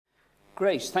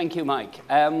Great, thank you, Mike.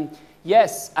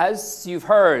 Yes, as you've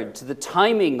heard, the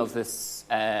timing of this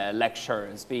lecture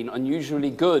has been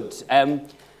unusually good.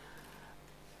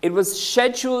 It was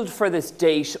scheduled for this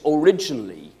date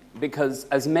originally because,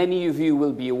 as many of you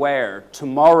will be aware,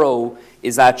 tomorrow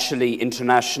is actually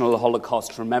International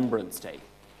Holocaust Remembrance Day.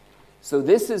 So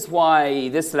this is why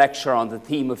this lecture on the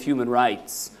theme of human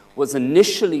rights was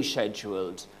initially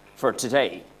scheduled for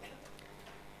today.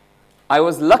 I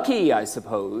was lucky, I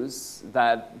suppose,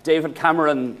 that David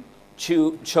Cameron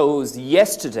chose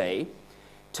yesterday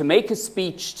to make a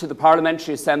speech to the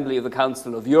Parliamentary Assembly of the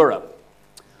Council of Europe,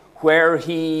 where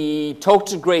he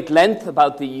talked at great length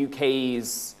about the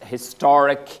UK's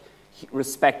historic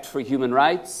respect for human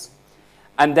rights,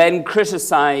 and then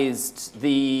criticised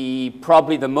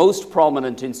probably the most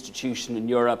prominent institution in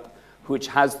Europe which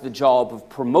has the job of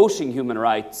promoting human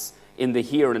rights in the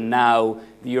here and now,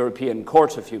 the European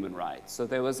Court of Human Rights. So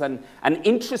there was an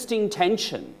interesting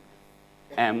tension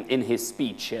in his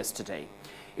speech yesterday.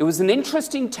 It was an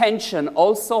interesting tension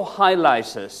also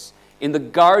highlighted in the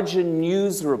Guardian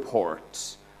news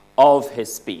report of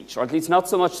his speech, or at least not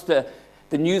so much the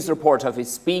news report of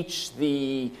his speech,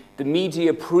 the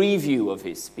media preview of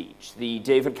his speech, the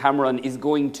David Cameron is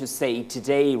going to say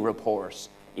today report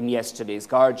in yesterday's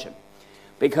Guardian,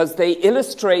 because they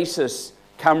illustrated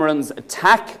Cameron's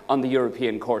attack on the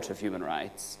European Court of Human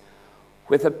Rights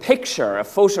with a picture, a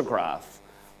photograph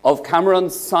of Cameron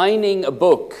signing a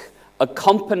book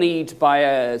accompanied by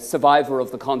a survivor of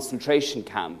the concentration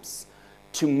camps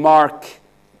to mark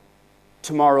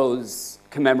tomorrow's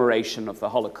commemoration of the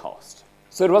Holocaust.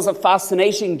 So it was a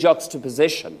fascinating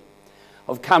juxtaposition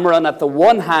of Cameron at the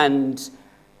one hand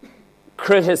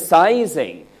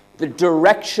criticizing the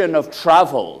direction of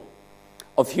travel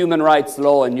of human rights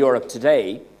law in Europe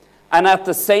today, and at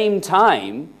the same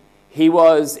time, he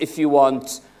was, if you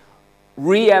want,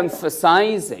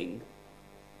 re-emphasizing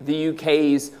the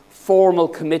UK's formal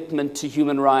commitment to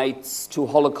human rights, to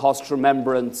Holocaust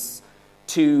remembrance,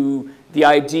 to the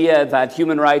idea that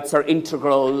human rights are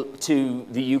integral to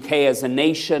the UK as a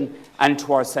nation and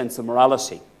to our sense of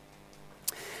morality.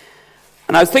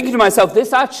 And I was thinking to myself,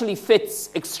 this actually fits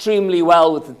extremely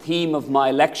well with the theme of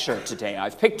my lecture today.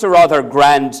 I've picked a rather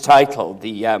grand title,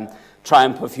 The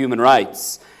Triumph of Human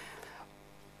Rights.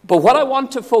 But what I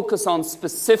want to focus on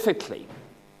specifically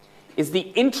is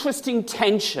the interesting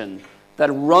tension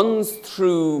that runs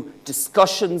through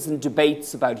discussions and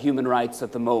debates about human rights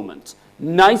at the moment,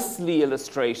 nicely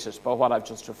illustrated by what I've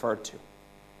just referred to.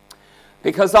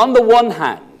 Because on the one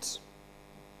hand,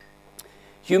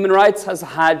 human rights has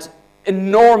had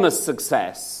enormous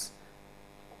success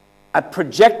at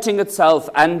projecting itself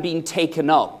and being taken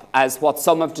up as what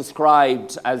some have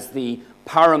described as the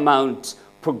paramount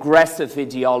progressive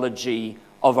ideology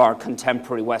of our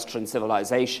contemporary Western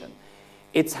civilization.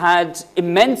 It's had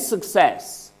immense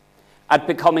success at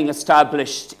becoming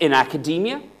established in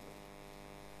academia,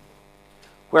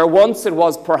 where once it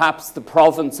was perhaps the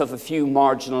province of a few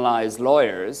marginalized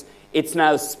lawyers, it's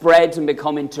now spread and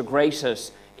become integrated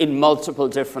in multiple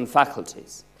different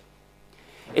faculties.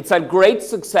 It's had great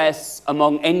success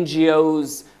among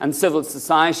NGOs and civil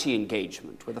society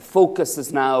engagement, where the focus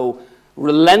is now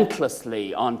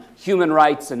relentlessly on human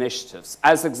rights initiatives,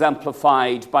 as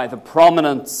exemplified by the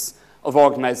prominence of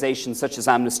organizations such as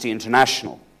Amnesty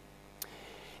International.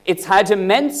 It's had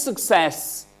immense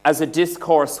success as a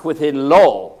discourse within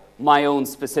law, my own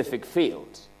specific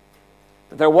field.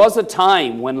 There was a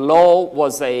time when law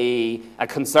was a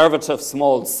conservative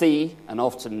small c, and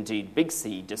often indeed big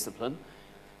C discipline,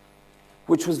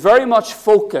 which was very much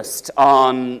focused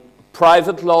on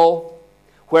private law,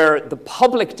 where the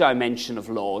public dimension of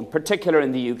law, in particular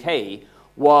in the UK,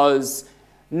 was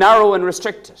narrow and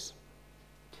restricted.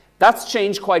 That's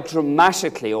changed quite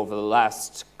dramatically over the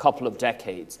last couple of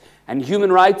decades, and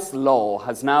human rights law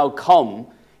has now come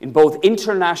in both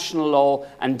international law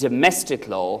and domestic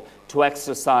law to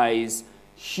exercise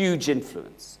huge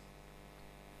influence.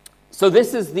 So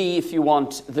this is if you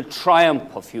want, the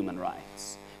triumph of human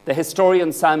rights. The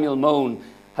historian Samuel Moyn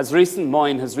has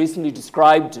recently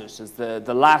described it as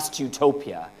the last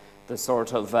utopia, the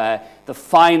sort of the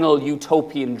final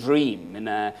utopian dream in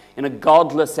a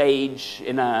godless age,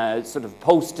 in a sort of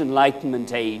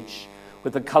post-Enlightenment age,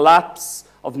 with the collapse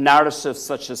of narratives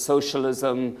such as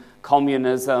socialism,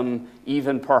 communism,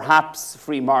 even perhaps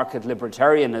free market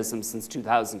libertarianism since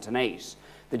 2008,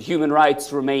 that human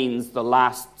rights remains the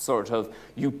last sort of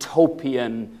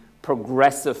utopian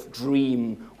progressive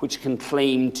dream which can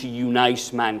claim to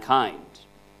unite mankind.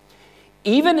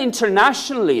 Even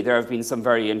internationally, there have been some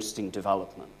very interesting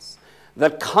developments.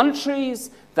 that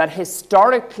countries that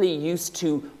historically used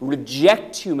to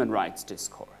reject human rights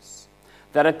discourse,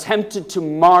 that attempted to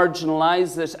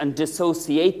marginalize it and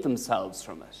dissociate themselves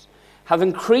from it, have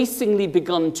increasingly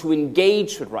begun to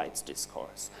engage with rights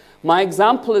discourse. My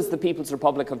example is the People's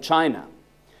Republic of China,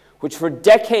 which for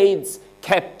decades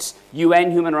kept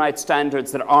UN human rights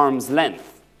standards at arm's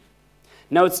length.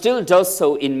 Now, it still does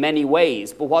so in many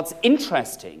ways, but what's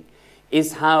interesting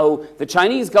is how the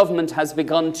Chinese government has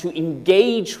begun to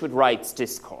engage with rights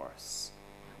discourse,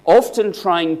 often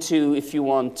trying to, if you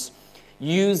want,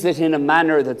 use it in a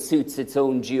manner that suits its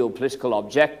own geopolitical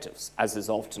objectives, as is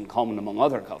often common among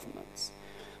other governments.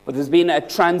 But there's been a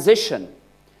transition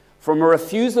from a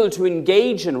refusal to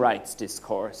engage in rights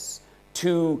discourse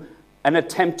to an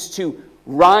attempt to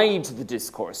ride the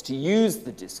discourse, to use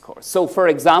the discourse. So, for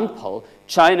example,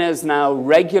 China is now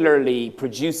regularly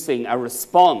producing a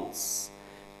response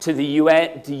to the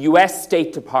US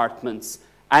State Department's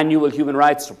annual human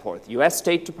rights report. The US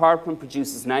State Department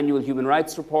produces an annual human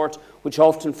rights report which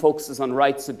often focuses on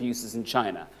rights abuses in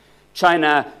China.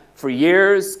 China, for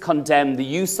years, condemned the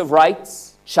use of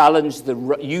rights, challenged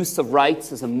the use of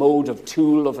rights as a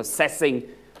tool of assessing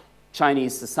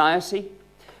Chinese society.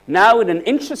 Now, in an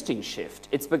interesting shift,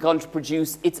 it's begun to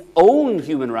produce its own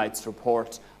human rights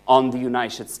report on the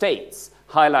United States,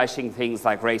 highlighting things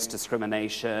like race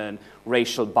discrimination,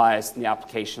 racial bias in the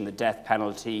application of the death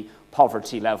penalty,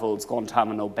 poverty levels,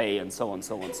 Guantanamo Bay, and so on,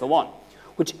 so on, so on,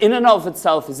 which in and of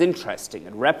itself is interesting.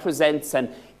 It represents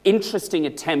an interesting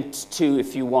attempt to,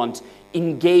 if you want,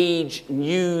 engage,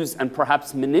 use, and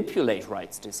perhaps manipulate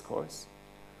rights discourse,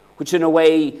 which in a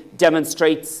way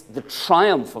demonstrates the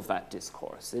triumph of that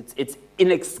discourse, its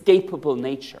inescapable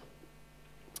nature.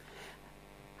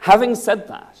 Having said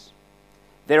that,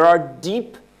 there are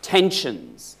deep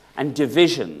tensions and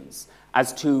divisions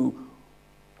as to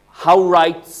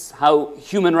how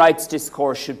human rights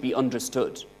discourse should be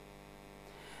understood.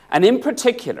 And in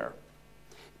particular,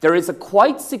 there is a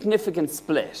quite significant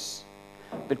split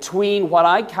between what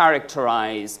I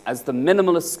characterize as the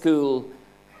minimalist school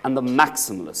and the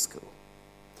maximalist school.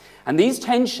 And these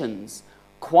tensions,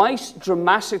 quite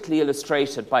dramatically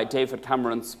illustrated by David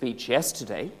Cameron's speech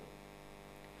yesterday,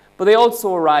 but they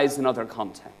also arise in other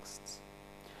contexts.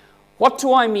 What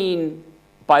do I mean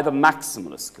by the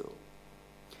maximalist school?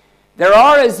 There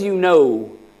are, as you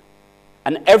know,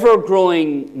 an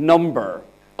ever-growing number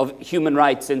of human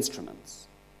rights instruments.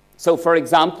 So, for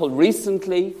example,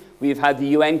 recently we've had the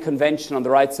UN Convention on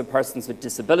the Rights of Persons with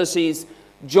Disabilities,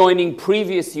 joining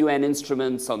previous UN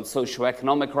instruments on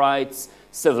socio-economic rights,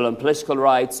 civil and political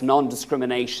rights,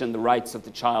 non-discrimination, the rights of the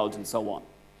child, and so on.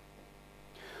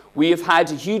 We have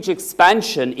had a huge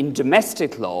expansion in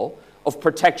domestic law of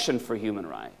protection for human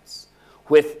rights,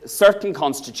 with certain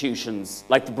constitutions,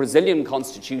 like the Brazilian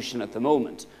constitution at the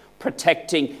moment,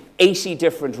 protecting 80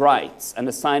 different rights and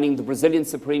assigning the Brazilian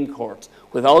Supreme Court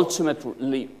with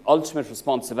ultimate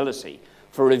responsibility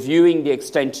for reviewing the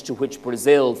extent to which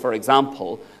Brazil, for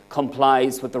example,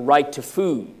 complies with the right to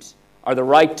food or the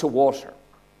right to water.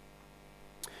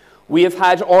 We have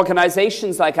had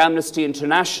organizations like Amnesty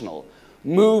International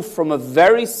move from a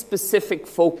very specific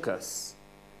focus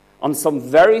on some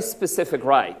very specific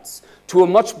rights to a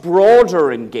much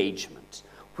broader engagement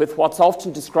with what's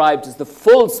often described as the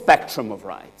full spectrum of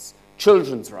rights: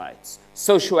 children's rights,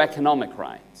 socioeconomic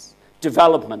rights,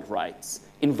 development rights,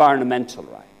 environmental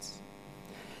rights.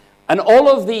 And all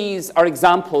of these are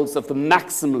examples of the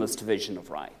maximalist vision of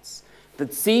rights,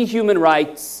 that see human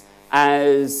rights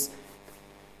as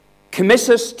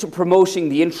committed to promoting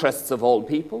the interests of all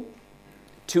people,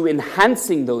 to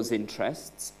enhancing those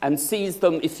interests, and sees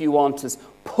them, if you want, as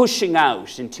pushing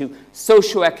out into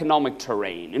socioeconomic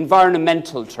terrain,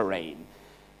 environmental terrain,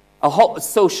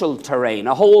 social terrain,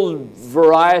 a whole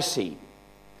variety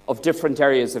of different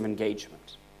areas of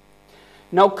engagement.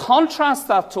 Now, contrast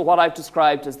that to what I've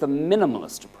described as the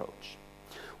minimalist approach,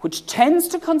 which tends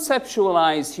to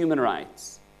conceptualize human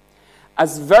rights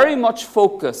as very much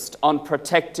focused on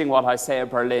protecting what Isaiah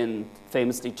Berlin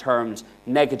famously termed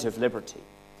negative liberty,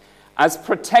 as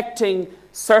protecting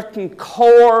certain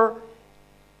core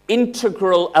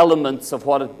integral elements of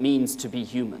what it means to be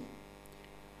human,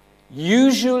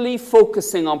 usually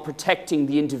focusing on protecting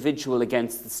the individual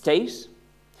against the state,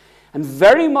 and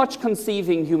very much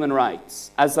conceiving human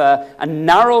rights as a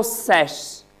narrow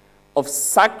set of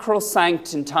sacrosanct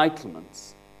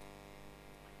entitlements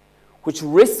which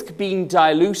risk being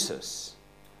diluted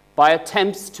by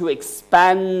attempts to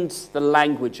expand the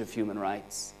language of human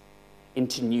rights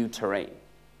into new terrain.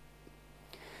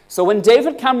 So when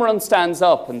David Cameron stands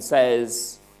up and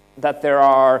says that there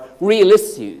are real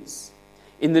issues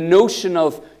in the notion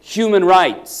of human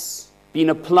rights being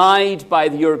applied by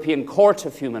the European Court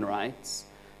of Human Rights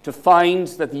to find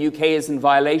that the UK is in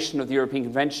violation of the European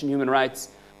Convention on Human Rights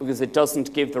because it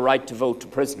doesn't give the right to vote to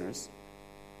prisoners,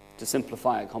 to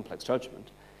simplify a complex judgment.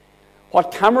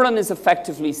 What Cameron is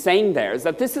effectively saying there is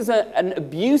that this is an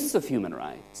abuse of human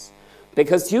rights,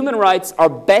 because human rights are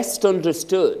best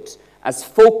understood as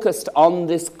focused on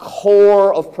this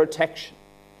core of protection,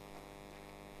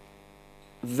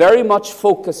 very much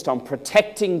focused on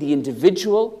protecting the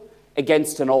individual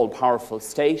against an all-powerful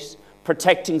state,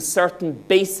 protecting certain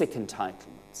basic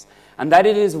entitlements, and that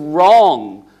it is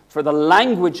wrong for the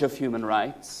language of human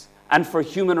rights and for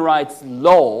human rights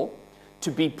law to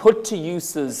be put to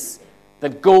uses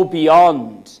that go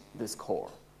beyond this core.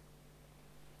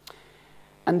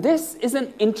 And this is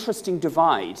an interesting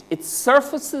divide. It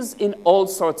surfaces in all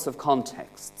sorts of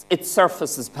contexts. It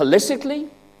surfaces politically,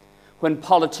 when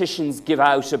politicians give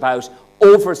out about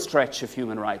overstretch of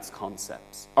human rights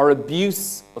concepts or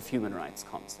abuse of human rights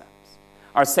concepts,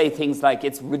 or say things like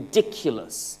it's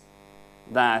ridiculous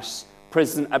that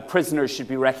a prisoner should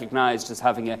be recognized as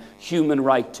having a human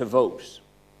right to vote.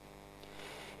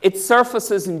 It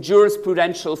surfaces in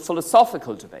jurisprudential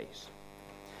philosophical debate.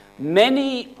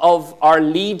 Many of our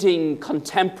leading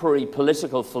contemporary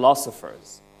political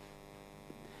philosophers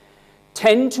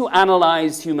tend to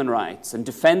analyze human rights and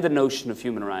defend the notion of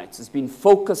human rights as being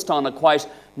focused on a quite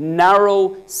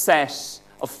narrow set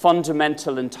of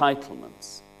fundamental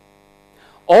entitlements,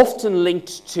 often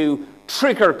linked to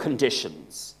trigger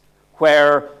conditions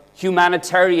where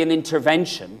humanitarian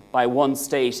intervention by one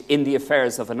state in the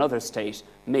affairs of another state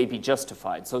may be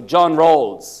justified. So John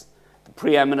Rawls, the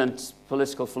preeminent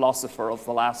political philosopher of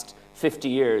the last 50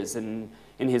 years in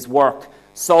his work,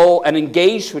 saw and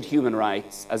engaged with human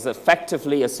rights as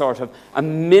effectively a sort of a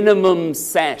minimum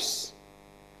set,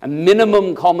 a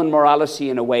minimum common morality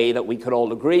in a way that we could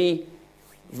all agree,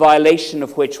 violation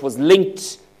of which was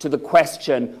linked to the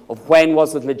question of when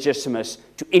was it legitimate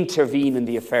to intervene in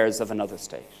the affairs of another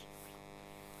state.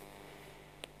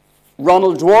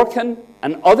 Ronald Dworkin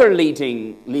and other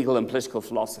leading legal and political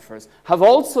philosophers have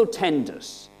also tended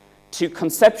to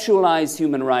conceptualize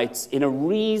human rights in a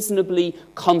reasonably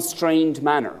constrained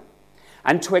manner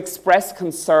and to express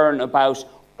concern about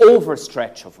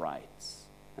overstretch of rights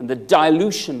and the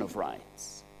dilution of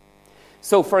rights.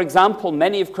 So, for example,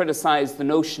 many have criticized the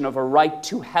notion of a right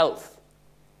to health,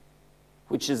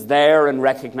 which is there and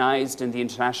recognized in the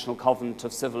International Covenant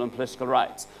of Civil and Political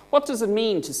Rights. What does it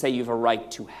mean to say you have a right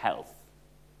to health?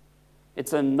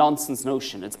 It's a nonsense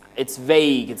notion. It's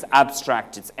vague, it's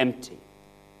abstract, it's empty.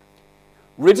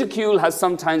 Ridicule has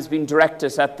sometimes been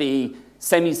directed at the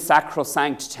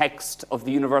semi-sacrosanct text of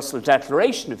the Universal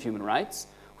Declaration of Human Rights,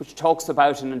 which talks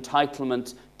about an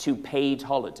entitlement to paid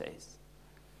holidays.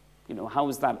 You know, how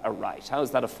is that a right? How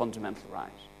is that a fundamental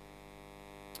right?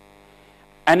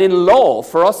 And in law,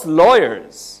 for us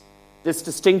lawyers, this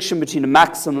distinction between a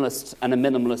maximalist and a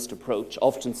minimalist approach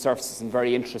often surfaces in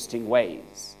very interesting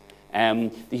ways.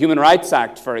 The Human Rights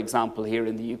Act, for example, here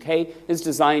in the UK, is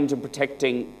designed to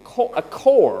protecting a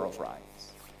core of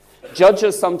rights.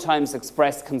 Judges sometimes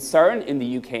express concern in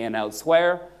the UK and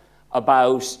elsewhere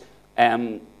about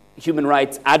human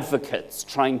rights advocates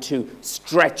trying to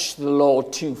stretch the law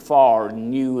too far in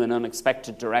new and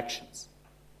unexpected directions.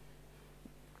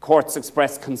 Courts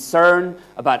express concern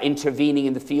about intervening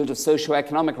in the field of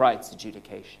socio-economic rights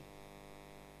adjudication.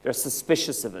 They're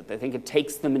suspicious of it. They think it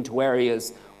takes them into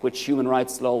areas which human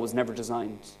rights law was never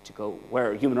designed to go,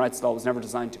 where human rights law was never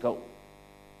designed to go.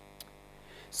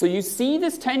 So you see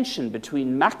this tension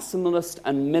between maximalist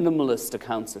and minimalist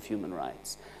accounts of human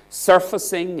rights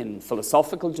surfacing in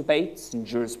philosophical debates, in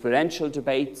jurisprudential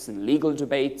debates, in legal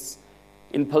debates,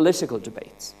 in political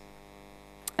debates.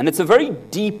 And it's a very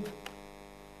deep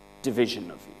division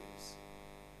of views.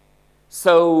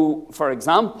 So, for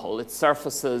example, it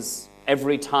surfaces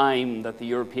every time that the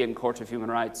European Court of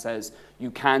Human Rights says you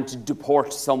can't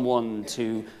deport someone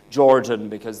to Jordan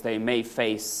because they may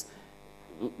face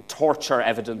torture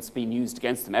evidence being used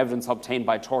against them, evidence obtained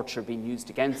by torture being used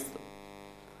against them.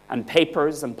 And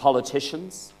papers and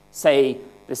politicians say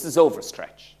this is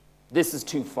overstretch, this is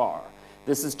too far,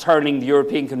 this is turning the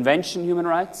European Convention on Human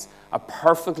Rights, a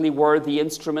perfectly worthy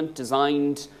instrument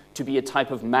designed to be a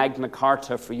type of Magna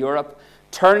Carta for Europe,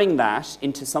 turning that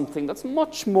into something that's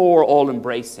much more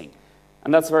all-embracing,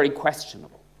 and that's very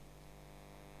questionable.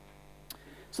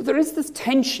 So there is this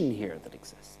tension here that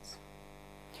exists.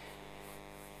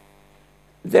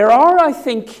 There are, I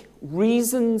think,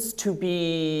 reasons to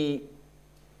be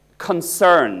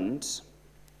concerned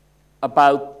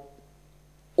about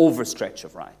overstretch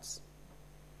of rights,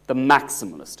 the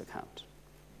maximalist account.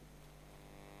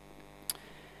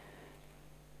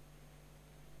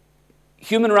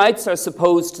 human rights are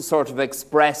supposed to sort of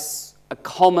express a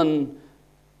common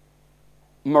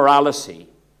morality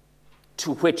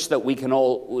to which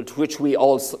we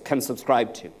all can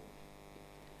subscribe to.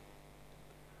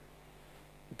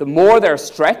 The more they're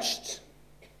stretched,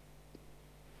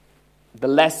 the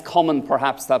less common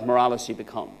perhaps that morality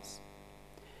becomes.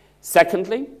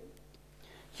 Secondly,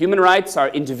 human rights are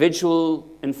individual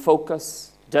in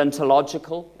focus,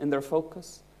 deontological in their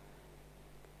focus.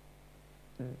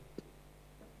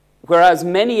 Whereas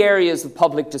many areas of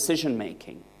public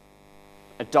decision-making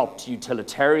adopt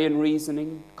utilitarian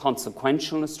reasoning,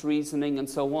 consequentialist reasoning, and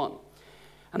so on.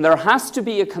 And there has to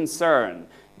be a concern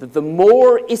that the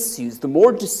more issues, the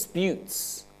more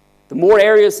disputes, the more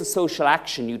areas of social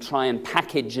action you try and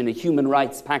package in a human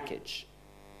rights package,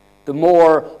 the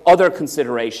more other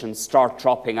considerations start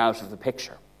dropping out of the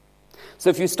picture.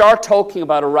 So if you start talking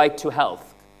about a right to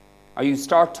health, or you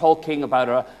start talking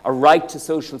about a right to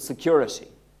social security,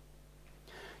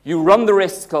 you run the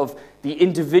risk of the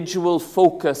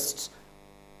individual-focused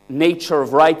nature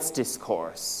of rights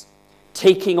discourse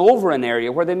taking over an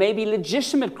area where there may be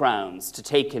legitimate grounds to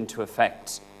take into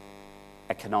effect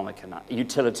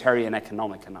utilitarian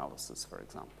economic analysis, for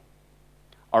example,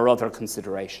 or other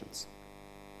considerations.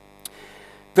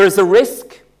 There's a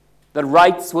risk that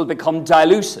rights will become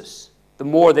diluted. The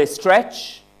more they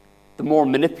stretch, the more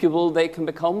manipulable they can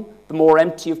become, the more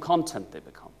empty of content they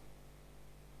become.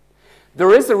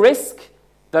 There is a risk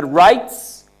that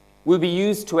rights will be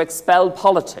used to expel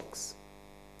politics,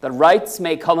 that rights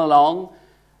may come along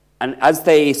and as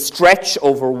they stretch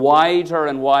over wider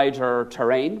and wider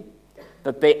terrain,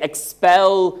 that they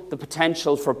expel the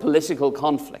potential for political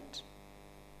conflict,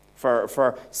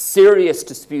 for serious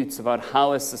disputes about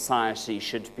how a society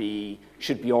should be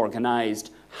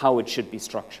organized, how it should be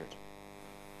structured.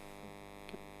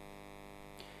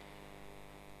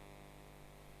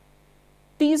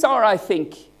 These are, I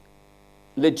think,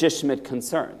 legitimate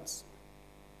concerns.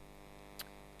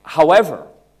 However,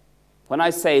 when I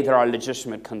say there are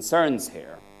legitimate concerns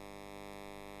here,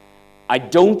 I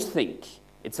don't think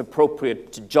it's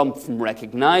appropriate to jump from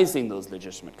recognizing those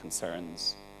legitimate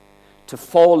concerns to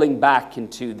falling back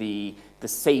into the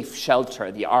safe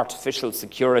shelter, the artificial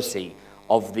security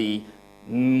of the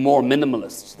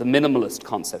minimalist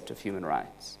concept of human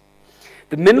rights.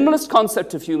 The minimalist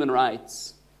concept of human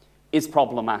rights is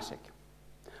problematic.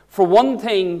 For one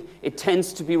thing, it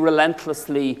tends to be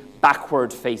relentlessly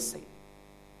backward-facing.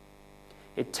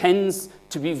 It tends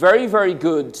to be very, very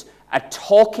good at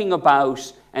talking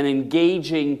about and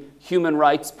engaging human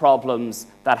rights problems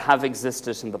that have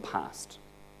existed in the past.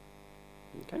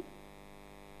 Okay?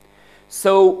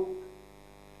 So,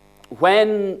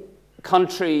 when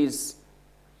countries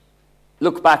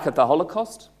look back at the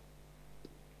Holocaust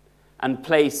and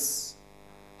place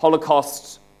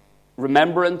Holocaust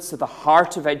remembrance at the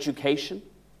heart of education,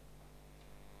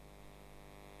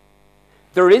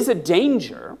 there is a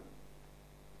danger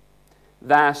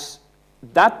that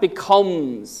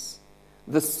becomes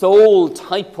the sole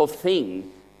type of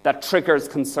thing that triggers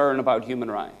concern about human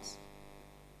rights.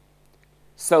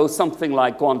 So something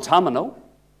like Guantanamo,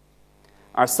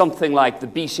 or something like the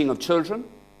beating of children,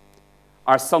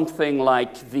 or something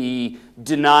like the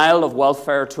denial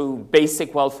of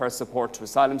basic welfare support to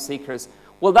asylum seekers,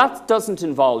 well, that doesn't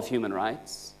involve human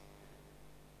rights,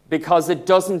 because it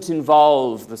doesn't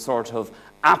involve the sort of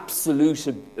absolute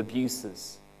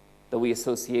abuses that we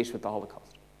associate with the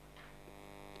Holocaust.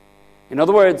 In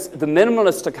other words, the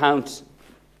minimalist account,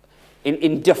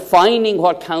 in defining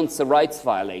what counts a rights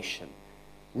violation,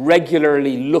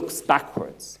 regularly looks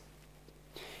backwards.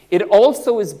 It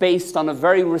also is based on a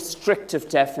very restrictive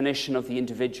definition of the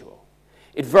individual.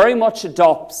 It very much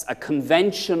adopts a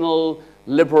conventional,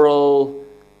 liberal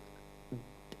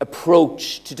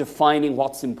approach to defining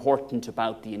what's important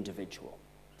about the individual.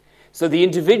 So the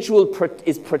individual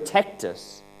is protected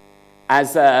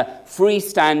as a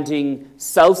freestanding,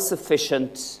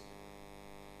 self-sufficient,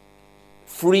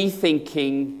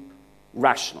 free-thinking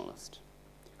rationalist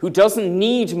who doesn't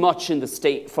need much from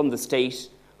the state,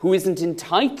 who isn't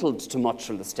entitled to much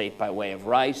from the state by way of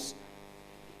right,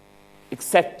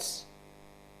 except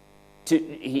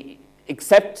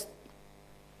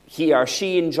he or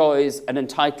she enjoys an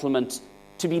entitlement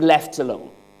to be left alone.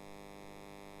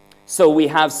 So we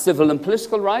have civil and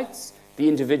political rights. The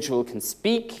individual can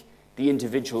speak, the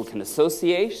individual can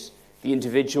associate, the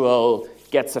individual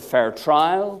gets a fair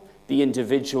trial, the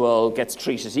individual gets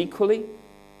treated equally.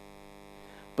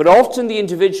 But often the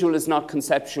individual is not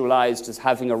conceptualized as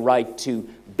having a right to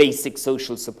basic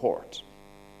social support.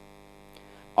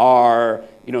 Or,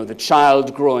 the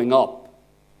child growing up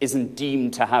isn't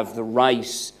deemed to have the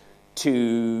right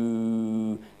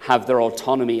to have their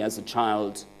autonomy as a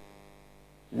child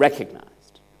recognized.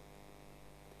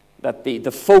 That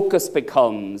the focus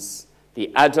becomes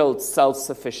the adult,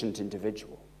 self-sufficient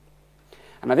individual.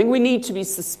 And I think we need to be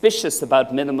suspicious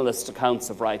about minimalist accounts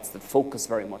of rights that focus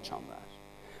very much on that.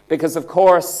 Because, of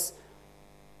course,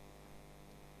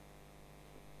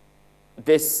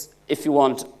 this, if you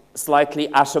want, slightly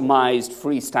atomized,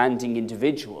 freestanding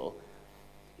individual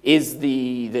is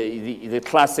the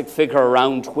classic figure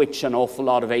around which an awful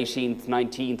lot of 18th,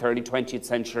 19th, early 20th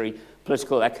century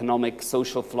political, economic,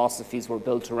 social philosophies were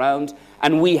built around.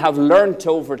 And we have learnt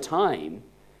over time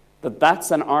that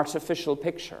that's an artificial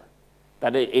picture,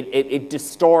 that it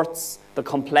distorts the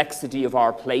complexity of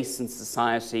our place in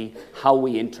society, how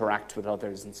we interact with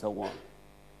others, and so on.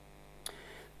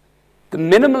 The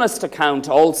minimalist account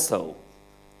also,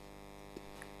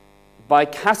 by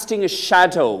casting a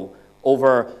shadow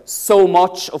over so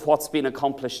much of what's been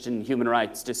accomplished in human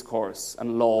rights discourse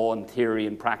and law and theory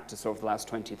and practice over the last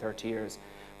 20, 30 years,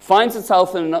 finds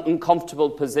itself in an uncomfortable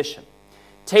position.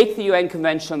 Take the UN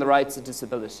Convention on the Rights of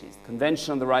Disabilities, the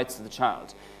Convention on the Rights of the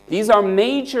Child. These are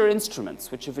major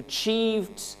instruments which have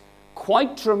achieved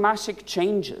quite dramatic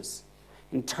changes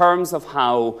in terms of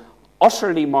how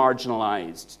utterly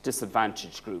marginalized,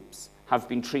 disadvantaged groups have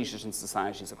been treated in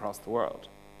societies across the world.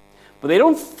 But they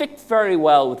don't fit very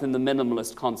well within the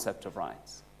minimalist concept of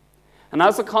rights. And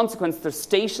as a consequence, their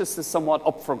status is somewhat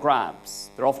up for grabs.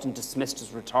 They're often dismissed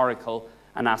as rhetorical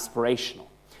and aspirational.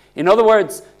 In other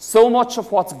words, so much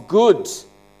of what's good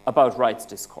about rights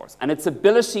discourse and its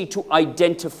ability to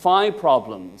identify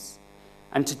problems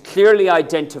and to clearly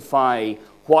identify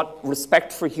what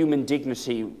respect for human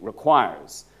dignity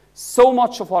requires, so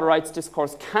much of what rights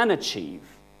discourse can achieve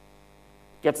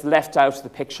gets left out of the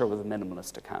picture with a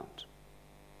minimalist account.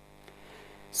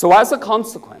 So as a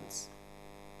consequence,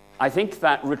 I think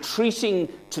that retreating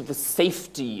to the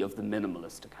safety of the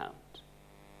minimalist account,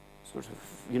 sort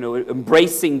of,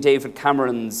 embracing David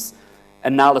Cameron's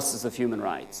analysis of human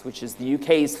rights, which is the UK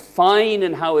is fine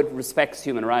in how it respects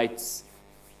human rights.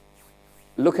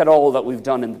 Look at all that we've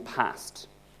done in the past.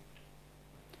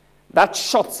 That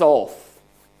shuts off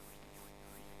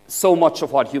so much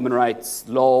of what human rights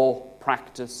law,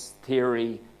 practice,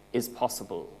 theory is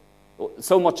possible,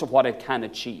 so much of what it can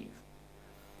achieve.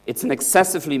 It's an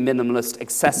excessively minimalist,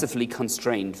 excessively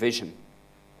constrained vision.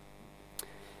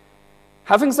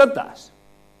 Having said that,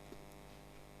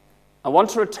 I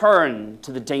want to return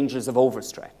to the dangers of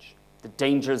overstretch, the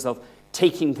dangers of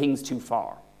taking things too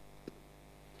far.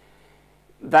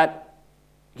 That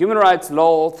human rights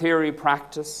law, theory,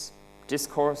 practice,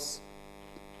 discourse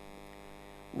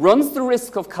runs the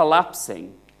risk of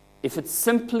collapsing if it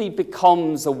simply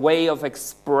becomes a way of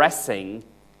expressing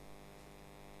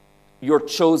your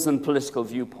chosen political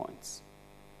viewpoints.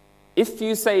 If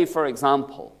you say, for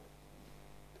example,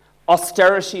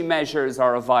 austerity measures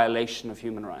are a violation of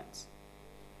human rights,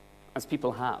 as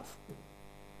people have,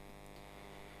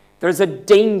 there's a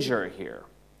danger here.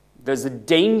 There's a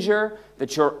danger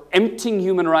that you're emptying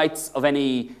human rights of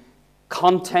any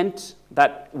content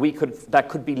that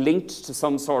could be linked to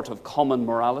some sort of common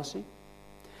morality.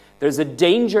 There's a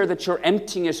danger that you're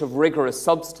emptying it of rigorous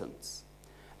substance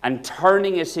and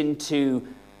turning it into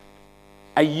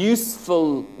a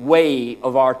useful way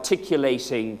of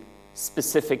articulating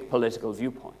specific political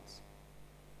viewpoints.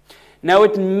 Now,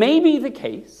 it may be the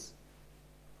case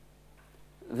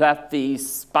that the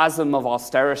spasm of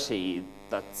austerity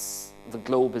that the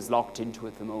globe is locked into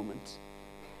at the moment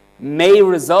may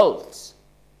result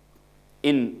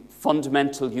in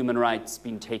fundamental human rights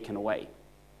being taken away.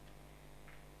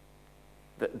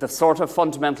 The sort of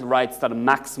fundamental rights that a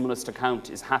maximalist account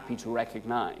is happy to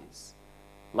recognize,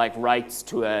 like rights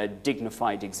to a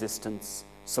dignified existence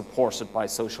supported by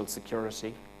social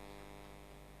security,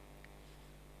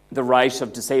 the right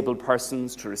of disabled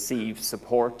persons to receive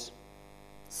support,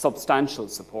 substantial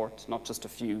support, not just a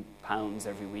few pounds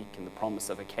every week and the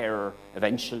promise of a carer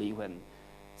eventually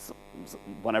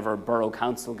whenever Borough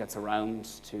Council gets around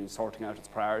to sorting out its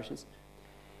priorities.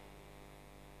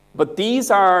 But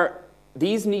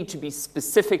these need to be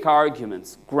specific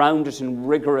arguments grounded in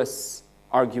rigorous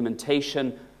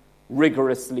argumentation,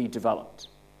 rigorously developed.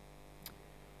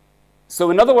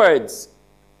 So in other words,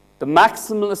 the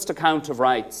maximalist account of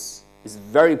rights is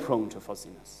very prone to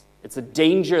fuzziness. It's a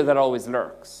danger that always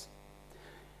lurks.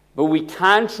 But we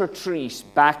can't retreat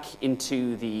back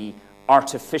into the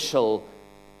artificial,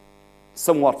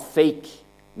 somewhat fake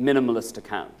minimalist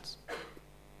account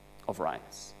of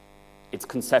rights. It's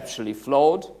conceptually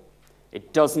flawed.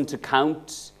 It doesn't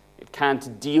account, it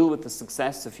can't deal with the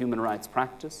success of human rights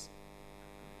practice.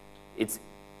 It's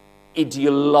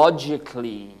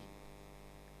ideologically,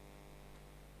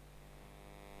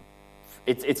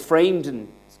 it's framed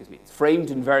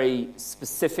in very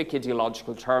specific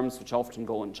ideological terms which often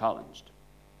go unchallenged.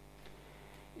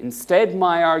 Instead,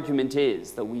 my argument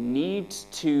is that we need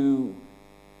to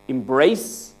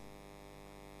embrace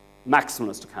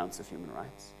maximalist accounts of human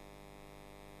rights,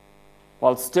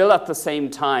 while still at the same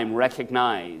time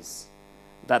recognize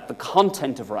that the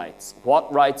content of rights,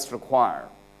 what rights require,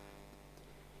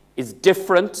 is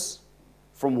different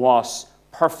from what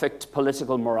perfect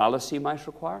political morality might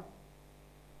require.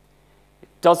 It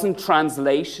doesn't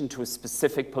translate into a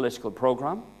specific political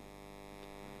program.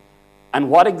 And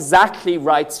what exactly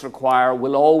rights require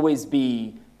will always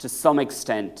be, to some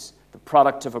extent, the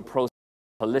product of a process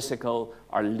of political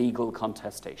or legal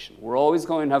contestation. We're always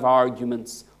going to have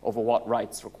arguments over what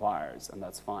rights requires, and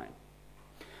that's fine.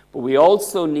 But we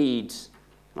also need,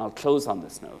 and I'll close on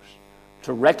this note,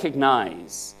 to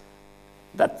recognize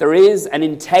that there is an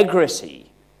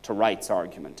integrity to rights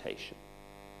argumentation.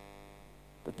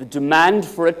 That the demand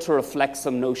for it to reflect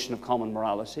some notion of common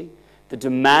morality, the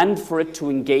demand for it to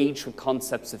engage with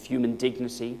concepts of human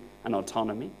dignity and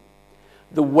autonomy,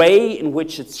 the way in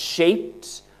which it's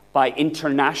shaped by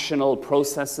international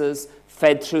processes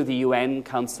fed through the UN,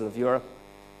 Council of Europe,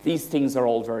 these things are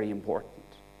all very important.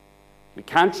 We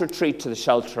can't retreat to the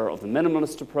shelter of the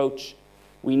minimalist approach.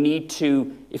 We need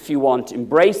to, if you want,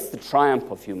 embrace the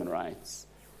triumph of human rights,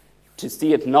 to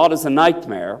see it not as a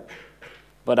nightmare,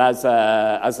 but as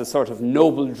a sort of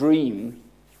noble dream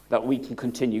that we can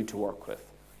continue to work with.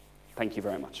 Thank you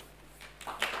very much.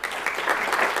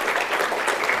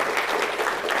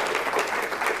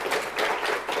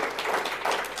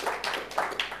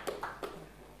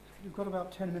 You've got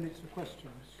about 10 minutes for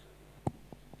questions.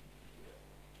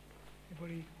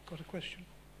 Anybody got a question?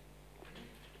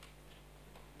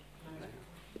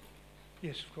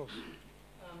 Yes, of course.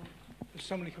 There's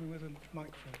somebody coming with a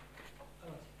microphone.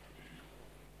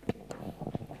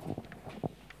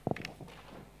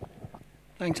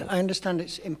 Thanks. I understand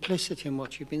it's implicit in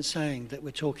what you've been saying that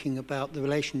we're talking about the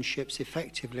relationships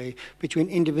effectively between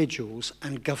individuals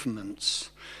and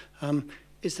governments.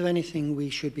 Is there anything we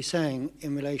should be saying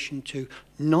in relation to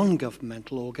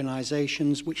non-governmental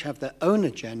organisations which have their own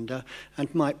agenda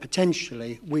and might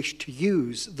potentially wish to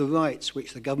use the rights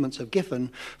which the governments have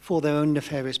given for their own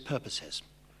nefarious purposes?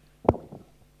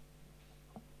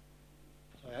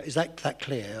 Is that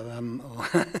clear?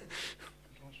 Or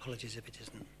apologies if it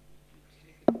isn't.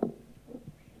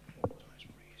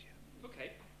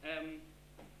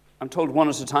 I'm told one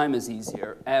at a time is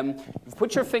easier. You've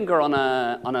put your finger on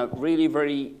a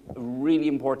really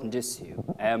important issue.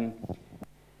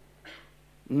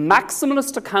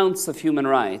 Maximalist accounts of human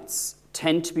rights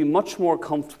tend to be much more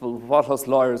comfortable with what us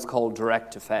lawyers call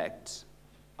direct effect,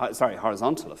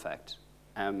 horizontal effect,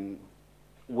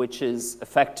 which is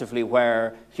effectively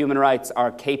where human rights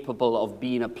are capable of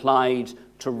being applied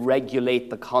to regulate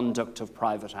the conduct of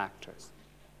private actors,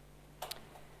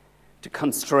 to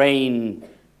constrain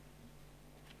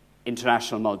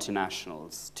international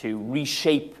multinationals, to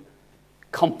reshape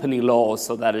company law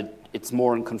so that it's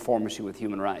more in conformity with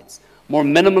human rights. More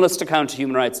minimalist accounts of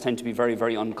human rights tend to be very,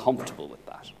 very uncomfortable with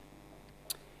that.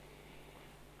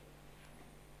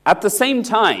 At the same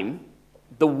time,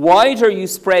 the wider you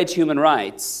spread human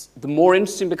rights, the more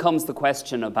interesting becomes the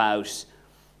question about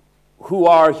who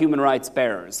are human rights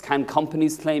bearers. Can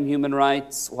companies claim human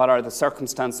rights? What are the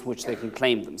circumstances in which they can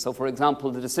claim them? So, for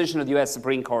example, the decision of the US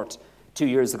Supreme Court 2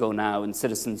 years ago now in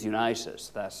Citizens United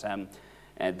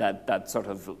that sort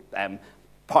of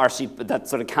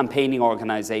campaigning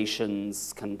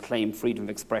organizations can claim freedom of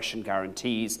expression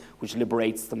guarantees, which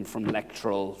liberates them from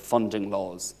electoral funding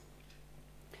laws.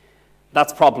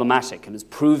 That's problematic and is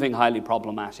proving highly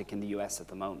problematic in the US at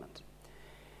the moment.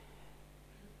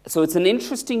 So it's an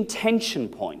interesting tension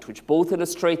point, which both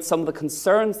illustrates some of the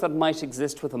concerns that might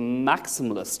exist with a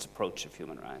maximalist approach of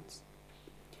human rights.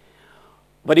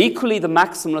 But equally, the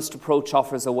maximalist approach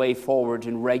offers a way forward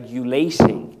in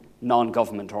regulating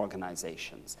non-government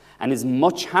organizations and is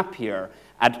much happier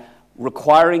at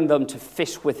requiring them to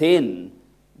fit within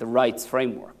the rights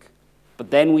framework. But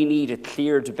then we need a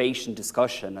clear debate and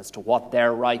discussion as to what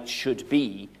their rights should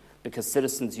be, because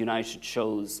Citizens United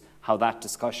shows how that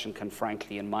discussion can,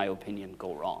 frankly, in my opinion,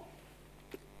 go wrong.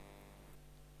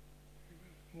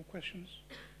 More questions?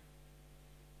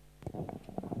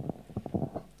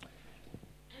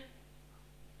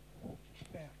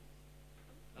 Yeah.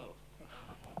 Oh.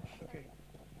 Okay.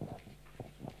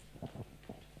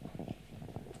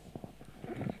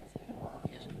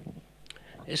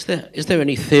 Is there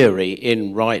any theory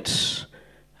in rights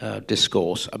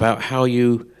discourse about how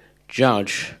you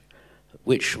judge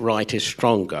which right is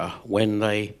stronger when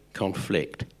they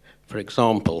conflict. For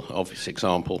example, obvious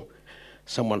example,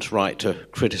 someone's right to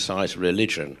criticize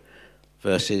religion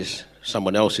versus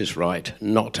someone else's right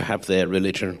not to have their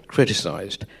religion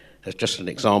criticized. That's just an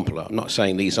example. I'm not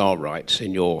saying these are rights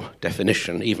in your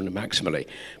definition, even maximally,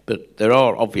 but there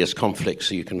are obvious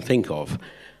conflicts you can think of.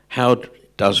 How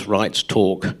does Rights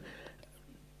Talk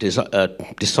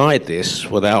decide this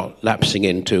without lapsing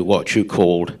into what you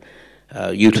called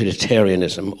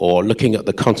utilitarianism or looking at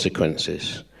the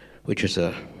consequences, which is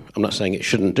I'm not saying it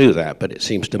shouldn't do that, but it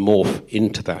seems to morph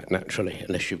into that naturally,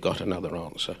 unless you've got another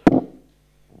answer.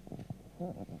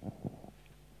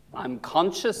 I'm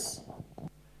conscious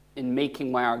in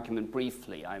making my argument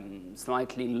briefly. I'm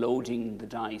slightly loading the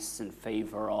dice in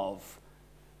favor of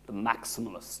the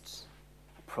maximalist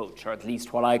approach, or at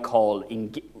least what I call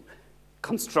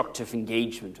constructive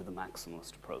engagement with the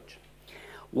maximalist approach.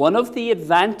 One of the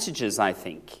advantages, I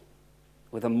think,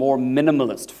 with a more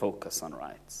minimalist focus on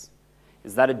rights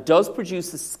is that it does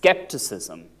produce a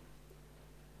skepticism,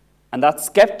 and that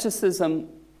skepticism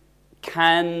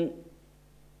can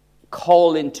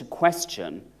call into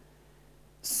question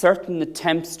certain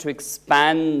attempts to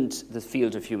expand the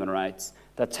field of human rights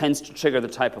that tends to trigger the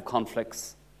type of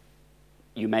conflicts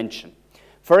you mention.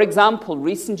 For example,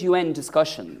 recent UN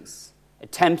discussions,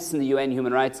 attempts in the UN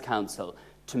Human Rights Council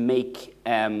to make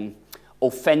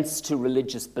offense to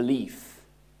religious belief,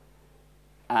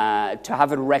 to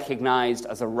have it recognized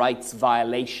as a rights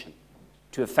violation,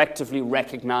 to effectively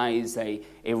recognize a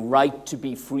right to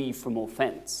be free from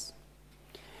offense.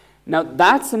 Now,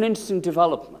 that's an interesting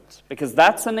development, because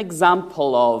that's an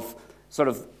example of sort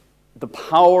of the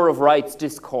power of rights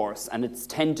discourse and its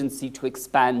tendency to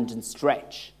expand and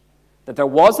stretch. That there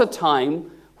was a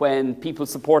time when people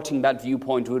supporting that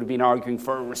viewpoint would have been arguing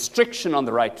for a restriction on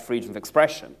the right to freedom of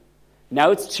expression.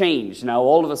 Now it's changed. Now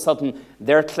all of a sudden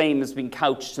their claim has been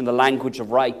couched in the language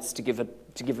of rights to give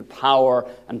it power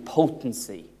and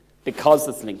potency because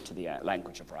it's linked to the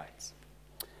language of rights.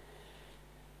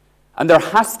 And there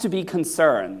has to be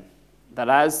concern that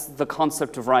as the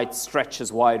concept of rights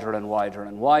stretches wider and wider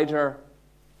and wider,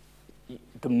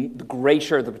 the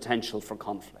greater the potential for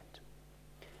conflict.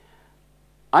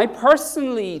 I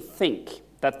personally think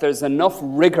that there's enough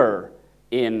rigor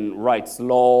in rights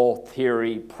law,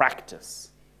 theory, practice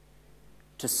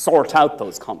to sort out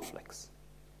those conflicts.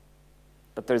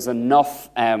 But there's enough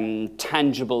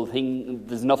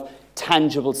there's enough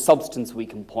tangible substance we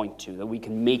can point to, that we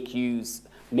can make use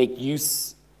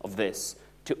of this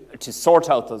to sort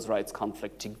out those rights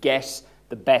conflict, to get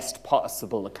the best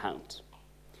possible account.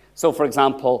 So, for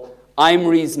example, I'm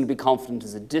reasonably confident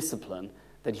as a discipline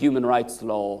that human rights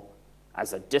law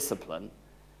as a discipline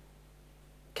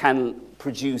can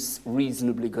produce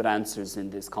reasonably good answers in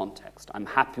this context. I'm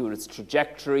happy with its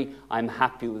trajectory. I'm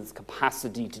happy with its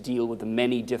capacity to deal with the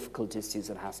many difficult issues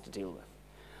it has to deal with.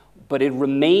 But it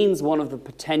remains one of the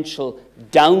potential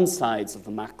downsides of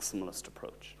the maximalist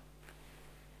approach.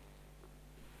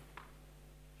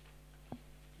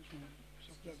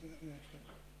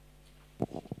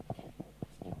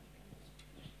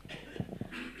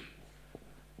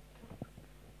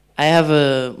 I have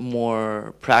a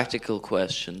more practical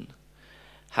question.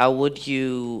 How would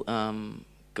you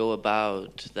go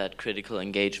about that critical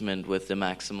engagement with the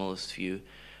maximalist view?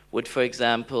 Would, for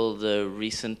example, the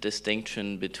recent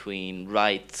distinction between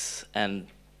rights and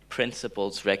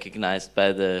principles recognized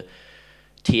by the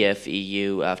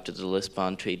TFEU after the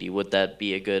Lisbon Treaty, would that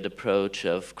be a good approach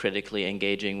of critically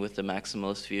engaging with the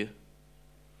maximalist view?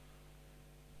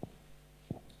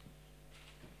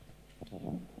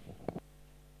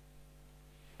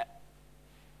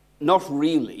 Not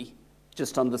really,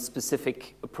 just on the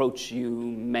specific approach you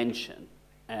mention.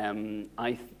 I'm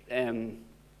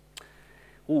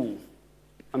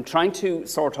trying to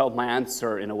sort out my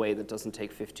answer in a way that doesn't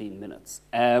take 15 minutes.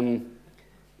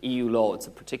 EU law, it's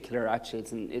a particular, actually,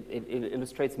 it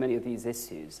illustrates many of these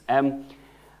issues.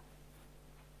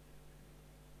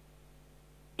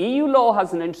 EU law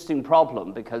has an interesting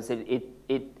problem because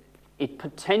it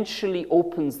potentially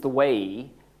opens the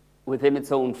way within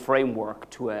its own framework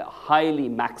to a highly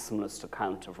maximalist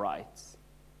account of rights.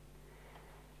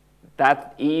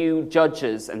 That EU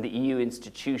judges and the EU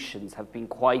institutions have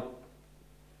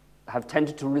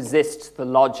tended to resist the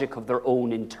logic of their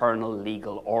own internal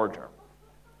legal order.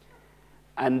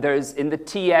 And there's, in the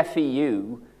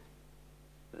TFEU,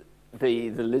 the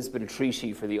Lisbon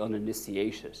Treaty for the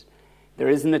uninitiated, there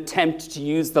is an attempt to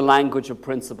use the language of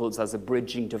principles as a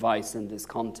bridging device in this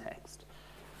context.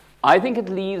 I think it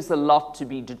leaves a lot to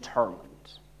be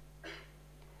determined.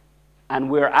 And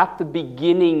we're at the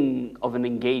beginning of an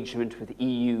engagement with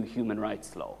EU human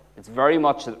rights law. It's very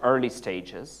much at early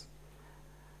stages,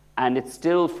 and it's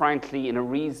still, frankly, in a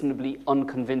reasonably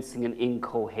unconvincing and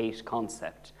inchoate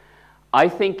concept. I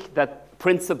think that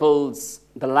principles,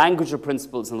 the language of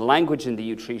principles and the language in the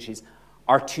EU treaties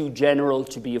are too general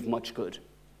to be of much good.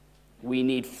 We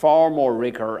need far more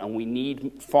rigor, and we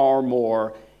need far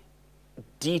more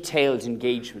detailed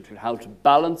engagement with how to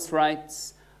balance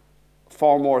rights,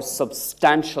 far more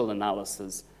substantial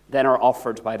analysis than are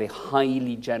offered by the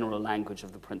highly general language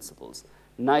of the principles.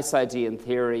 Nice idea in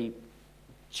theory,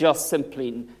 just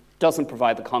simply doesn't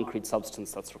provide the concrete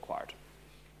substance that's required.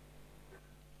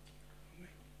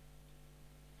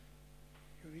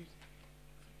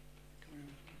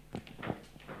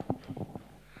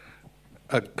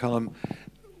 Callum,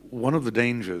 one of the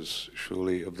dangers,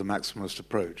 surely, of the maximalist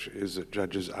approach is that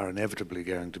judges are inevitably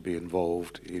going to be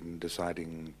involved in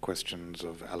deciding questions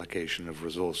of allocation of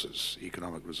resources,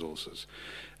 economic resources.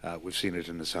 We've seen it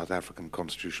in the South African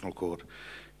Constitutional Court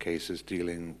cases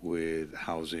dealing with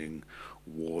housing,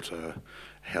 water,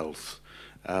 health.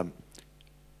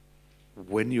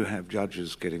 When you have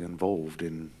judges getting involved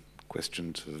in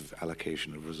questions of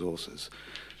allocation of resources,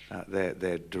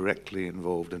 they're directly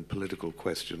involved in political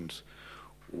questions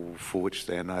for which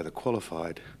they are neither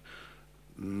qualified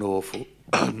nor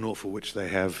for which they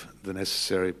have the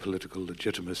necessary political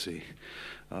legitimacy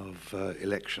of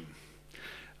election.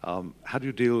 How do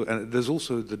you deal? And there's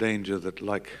also the danger that,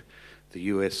 like the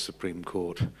US Supreme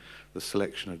Court, the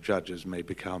selection of judges may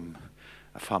become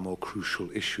a far more crucial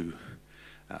issue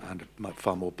and a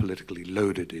far more politically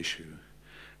loaded issue.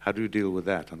 How do you deal with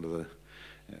that under the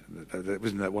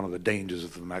isn't that one of the dangers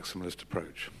of the maximalist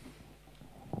approach?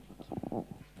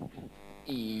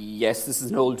 Yes, this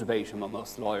is an old debate among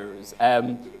most lawyers.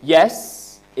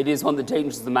 Yes, it is one of the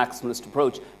dangers of the maximalist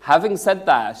approach. Having said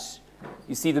that,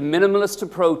 you see, the minimalist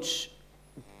approach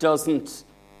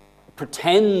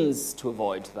pretends to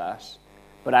avoid that,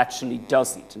 but actually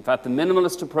doesn't. In fact, the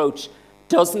minimalist approach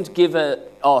doesn't give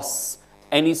us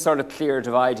any sort of clear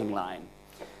dividing line.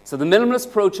 So the minimalist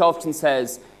approach often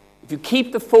says, if you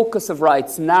keep the focus of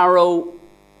rights narrow,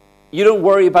 you don't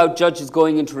worry about judges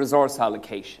going into resource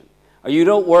allocation, or you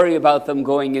don't worry about them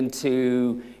going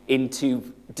into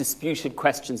disputed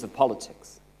questions of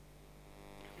politics.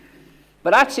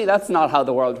 But actually, that's not how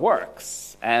the world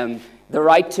works. The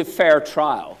right to fair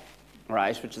trial,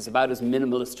 right, which is about as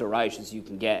minimalist a right as you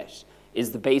can get,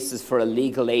 is the basis for a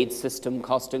legal aid system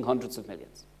costing hundreds of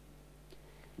millions.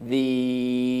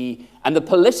 And the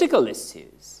political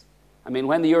issues, I mean,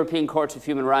 when the European Court of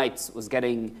Human Rights was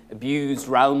getting abused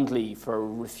roundly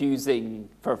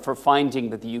for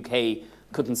finding that the UK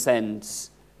couldn't send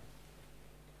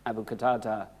Abu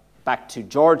Qatada back to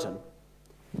Jordan,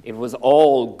 it was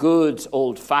all good,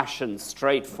 old-fashioned,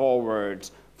 straightforward,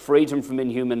 freedom from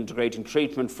inhuman degrading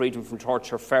treatment, freedom from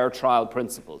torture, fair trial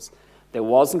principles. There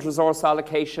wasn't resource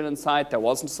allocation in sight, there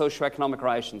wasn't socioeconomic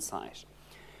right in sight.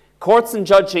 Courts and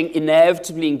judging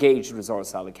inevitably engage with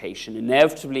resource allocation,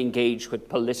 inevitably engage with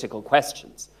political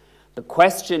questions. The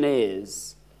question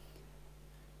is,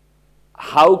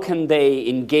 how can they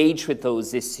engage with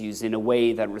those issues in a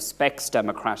way that respects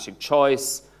democratic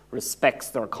choice, respects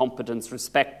their competence,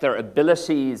 respects their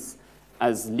abilities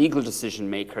as legal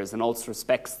decision makers, and also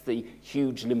respects the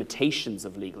huge limitations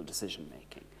of legal decision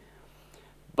making.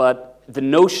 But the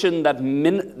notion that the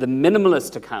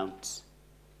minimalist account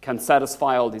can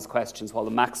satisfy all these questions while the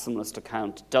maximalist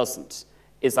account doesn't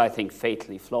is, I think,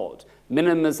 fatally flawed.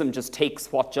 Minimalism just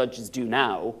takes what judges do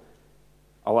now,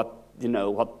 or what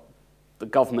the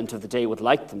government of the day would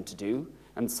like them to do,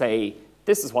 and say,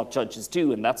 this is what judges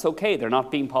do, and that's okay, they're not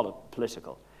being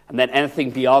political. And then anything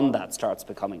beyond that starts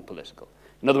becoming political.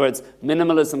 In other words,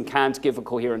 minimalism can't give a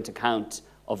coherent account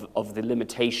of the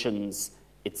limitations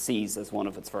it sees as one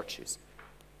of its virtues.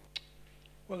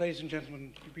 Well, ladies and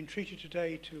gentlemen, you've been treated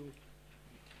today to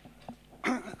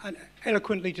an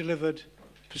eloquently delivered,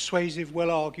 persuasive,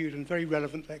 well-argued and very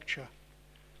relevant lecture.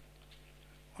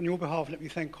 On your behalf, let me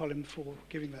thank Colin for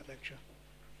giving that lecture.